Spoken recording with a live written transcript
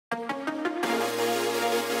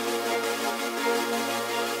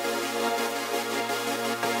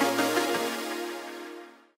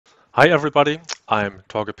Hi everybody, I'm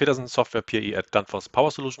Torge Petersen, Software PE at Danfoss Power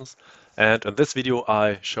Solutions, and in this video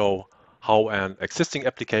I show how an existing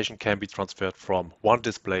application can be transferred from one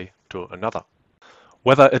display to another.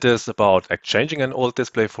 Whether it is about exchanging an old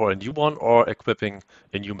display for a new one or equipping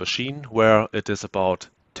a new machine, where it is about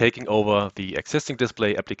taking over the existing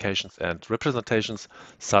display applications and representations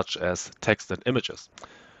such as text and images.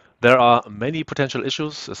 There are many potential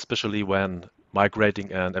issues, especially when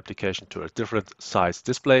migrating an application to a different size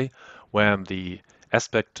display, when the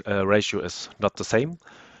aspect ratio is not the same.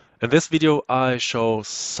 In this video, I show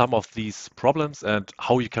some of these problems and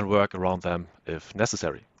how you can work around them if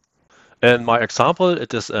necessary. In my example,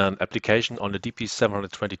 it is an application on a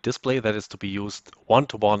DP720 display that is to be used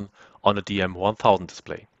one-to-one on a DM1000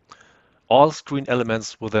 display. All screen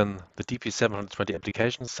elements within the DP720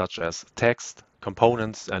 application, such as text,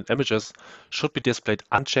 components, and images, should be displayed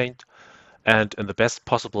unchanged and in the best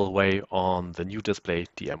possible way on the new display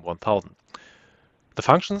DM1000. The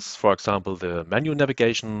functions, for example, the menu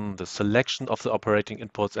navigation, the selection of the operating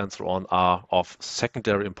inputs, and so on, are of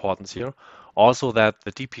secondary importance here. Also that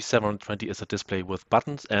the DP720 is a display with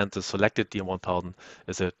buttons and the selected DM1000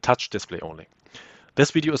 is a touch display only. This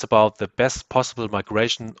video is about the best possible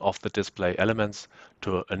migration of the display elements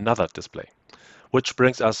to another display, which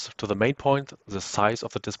brings us to the main point, the size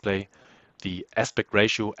of the display, the aspect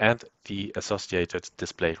ratio, and the associated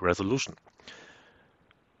display resolution.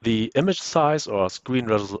 The image size or screen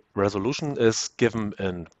resolution is given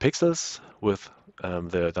in pixels with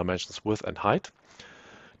the dimensions width and height.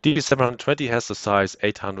 DP720 has the size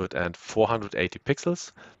 800 and 480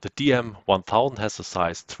 pixels. The DM1000 has the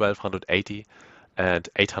size 1280 and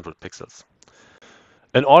 800 pixels.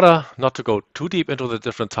 In order not to go too deep into the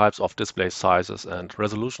different types of display sizes and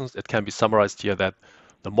resolutions, it can be summarized here that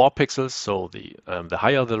the more pixels, so the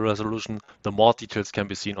higher the resolution, the more details can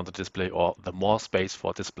be seen on the display or the more space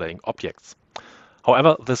for displaying objects.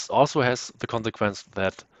 However, this also has the consequence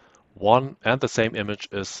that one and the same image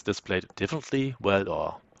is displayed differently, well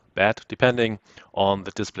or bad, depending on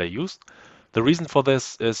the display used. The reason for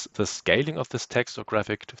this is the scaling of this text or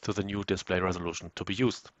graphic to the new display resolution to be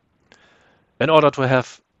used. In order to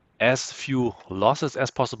have as few losses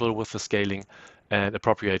as possible with the scaling, an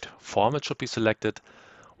appropriate format should be selected.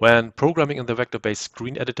 When programming in the vector-based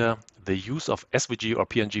screen editor, the use of SVG or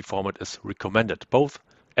PNG format is recommended. Both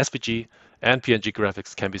SVG and PNG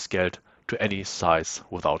graphics can be scaled to any size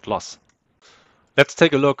without loss. Let's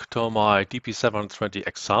take a look to my DP720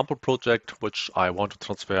 example project, which I want to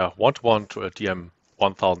transfer one-to-one to a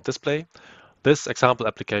DM1000 display. This example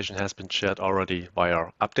application has been shared already by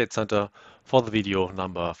our update center for the video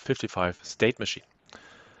number 55 state machine.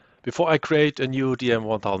 Before I create a new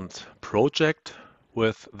DM1000 project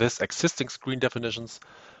with this existing screen definitions,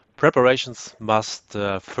 preparations must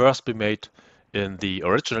first be made in the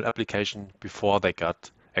original application before they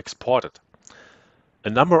got exported. A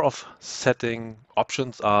number of setting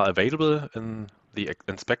options are available in the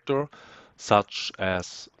inspector, such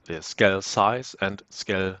as the scale size and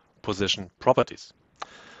scale position properties.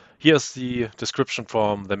 Here's the description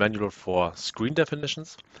from the manual for screen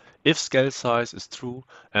definitions. If scale size is true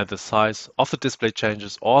and the size of the display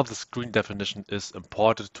changes or the screen definition is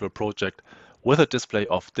imported to a project with a display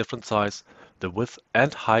of different size, the width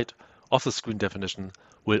and height of the screen definition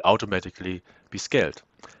will automatically be scaled.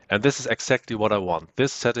 And this is exactly what I want.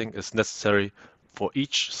 This setting is necessary for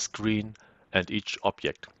each screen and each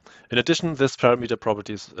object. In addition, this parameter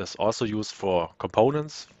property is also used for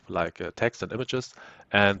components like text and images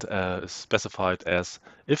and is specified as,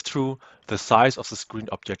 if true, the size of the screen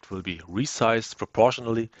object will be resized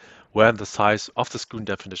proportionally when the size of the screen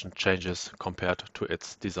definition changes compared to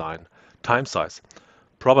its design time size.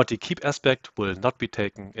 Property keep aspect will not be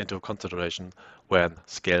taken into consideration when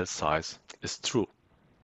scale size is true.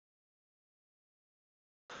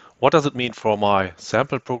 What does it mean for my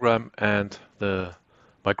sample program and the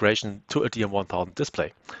migration to a DM1000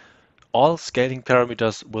 display? All scaling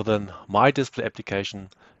parameters within my display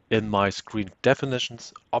application in my screen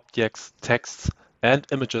definitions, objects, texts, and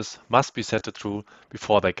images must be set to true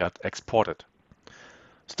before they get exported.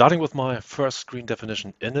 Starting with my first screen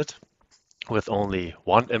definition init with only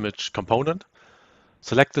one image component,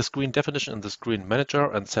 select the screen definition in the screen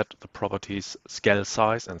manager and set the properties scale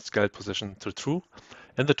size and scale position to true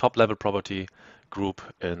in the top level property group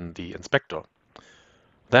in the inspector.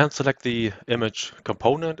 Then select the image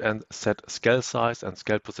component and set scale size and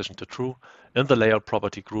scale position to true in the layout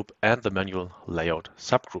property group and the manual layout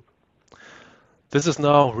subgroup. This is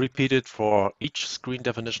now repeated for each screen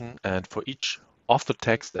definition and for each of the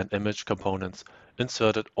text and image components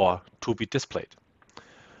inserted or to be displayed.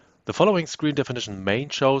 The following screen definition main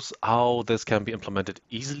shows how this can be implemented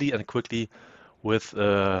easily and quickly with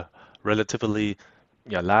a relatively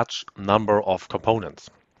large number of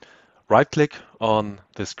components. Right-click on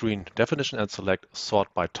the screen definition and select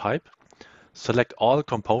Sort by Type. Select all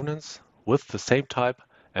components with the same type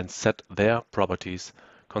and set their properties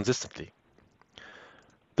consistently.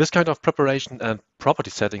 This kind of preparation and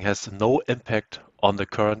property setting has no impact on the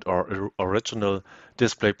current or original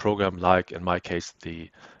display program, like in my case,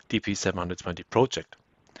 the DP720 project.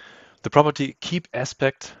 The property keep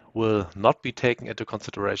aspect will not be taken into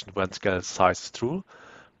consideration when scale size is true.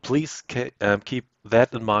 Please keep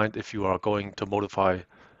that in mind if you are going to modify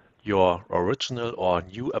your original or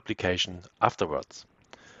new application afterwards.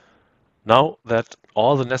 Now that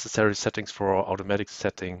all the necessary settings for automatic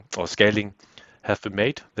setting or scaling have been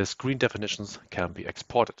made, the screen definitions can be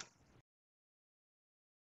exported.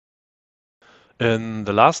 In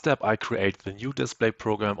the last step, I create the new display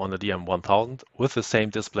program on the DM1000 with the same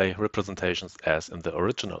display representations as in the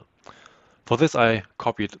original. For this, I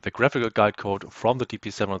copied the graphical guide code from the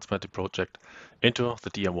DP720 project into the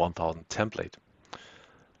DM1000 template.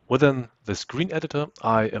 Within the screen editor,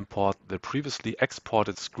 I import the previously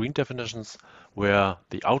exported screen definitions where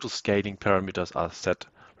the auto-scaling parameters are set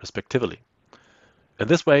respectively. In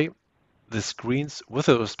this way, the screens with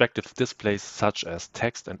the respective displays such as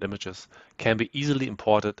text and images can be easily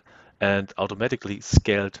imported and automatically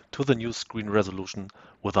scaled to the new screen resolution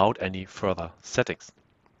without any further settings.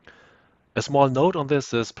 A small note on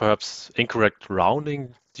this is perhaps incorrect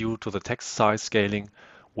rounding due to the text size scaling,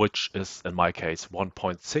 which is in my case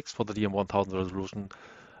 1.6 for the DM1000 resolution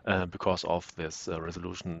because of this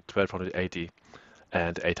resolution 1280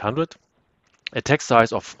 and 800. A text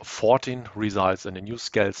size of 14 results in a new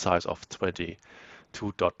scale size of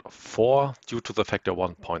 22.4 due to the factor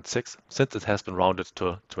 1.6, since it has been rounded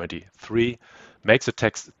to 23, makes the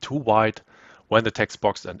text too wide when the text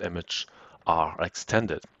box and image are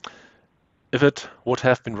extended. If it would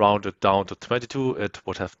have been rounded down to 22, it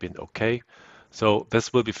would have been okay. So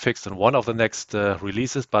this will be fixed in one of the next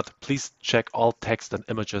releases, but please check all text and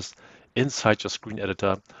images inside your screen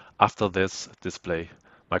editor after this display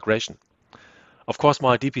migration. Of course,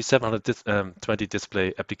 my DP720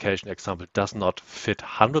 display application example does not fit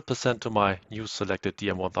 100% to my new selected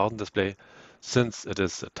DM1000 display, since it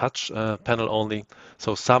is a touch panel only.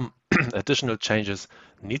 So some additional changes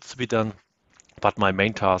needs to be done, but my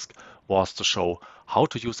main task was to show how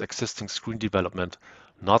to use existing screen development,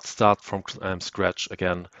 not start from scratch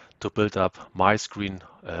again to build up my screen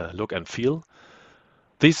look and feel.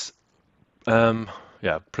 These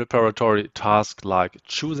preparatory tasks like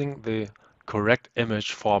choosing the correct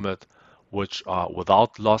image format, which are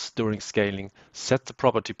without loss during scaling, set the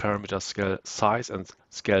property parameter scale size and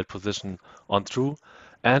scale position on true,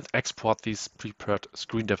 and export these prepared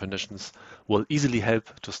screen definitions will easily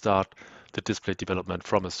help to start the display development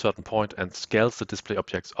from a certain point and scales the display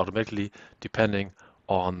objects automatically depending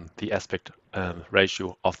on the aspect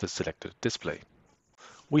ratio of the selected display.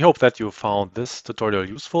 We hope that you found this tutorial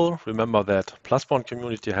useful. Remember that PLUS+1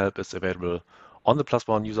 community help is available on the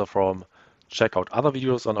PLUS+1 user forum. Check out other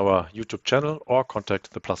videos on our YouTube channel or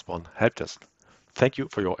contact the PLUS+1 Helpdesk. Thank you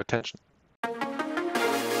for your attention.